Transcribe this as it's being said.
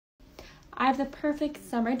I have the perfect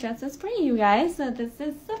summer dresses for you guys. So this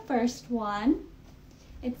is the first one.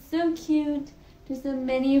 It's so cute. Just a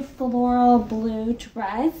mini floral blue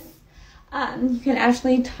dress. You can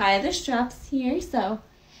actually tie the straps here, so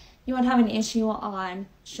you won't have an issue on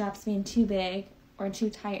straps being too big or too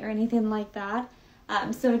tight or anything like that.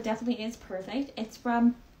 So it definitely is perfect. It's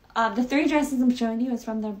from, the 3 dresses I'm showing you is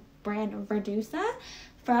from the brand Verdusa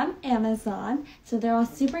from Amazon. So they're all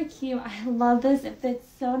super cute. I love this. It fits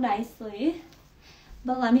so nicely.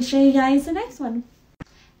 But let me show you guys the next one.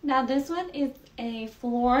 Now this one is a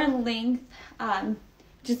floor length,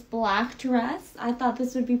 just black dress. I thought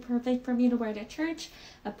this would be perfect for me to wear to church.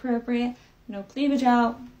 Appropriate, no cleavage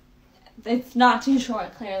out. It's not too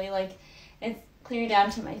short, clearly. Like, it's clear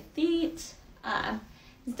down to my feet.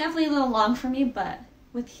 It's definitely a little long for me, but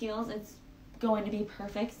with heels, it's going to be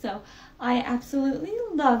perfect. So I absolutely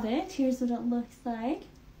love it. Here's what it looks like.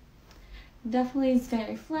 Definitely is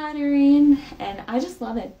very flattering, and I just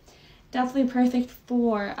love it. Definitely perfect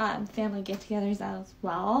for family get-togethers as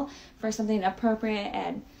well, for something appropriate,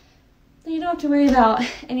 and you don't have to worry about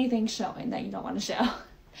anything showing that you don't want to show.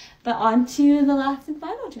 But on to the last and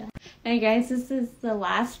final dress. Now you guys, this is the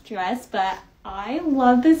last dress, but I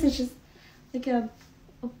love this. It's just like a,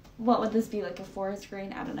 what would this be, like a forest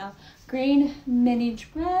green? I don't know. Green mini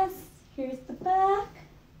dress. Here's the back.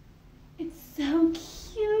 It's so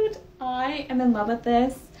cute. I am in love with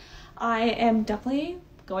this. I am definitely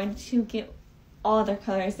going to get all other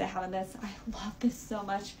colors that have in this. I love this so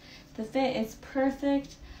much. The fit is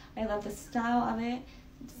perfect. I love the style of it.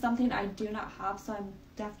 It's something I do not have, so I'm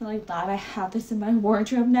definitely glad I have this in my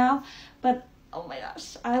wardrobe now. But oh my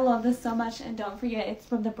gosh, I love this so much. And don't forget, it's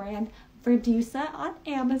from the brand Verdusa on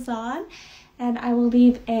Amazon. And I will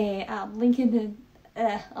leave a link in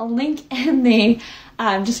the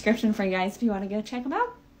description for you guys if you want to go check them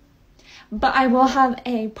out. But I will have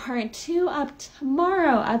a part 2 up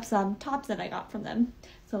tomorrow of some tops that I got from them.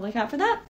 So look out for that.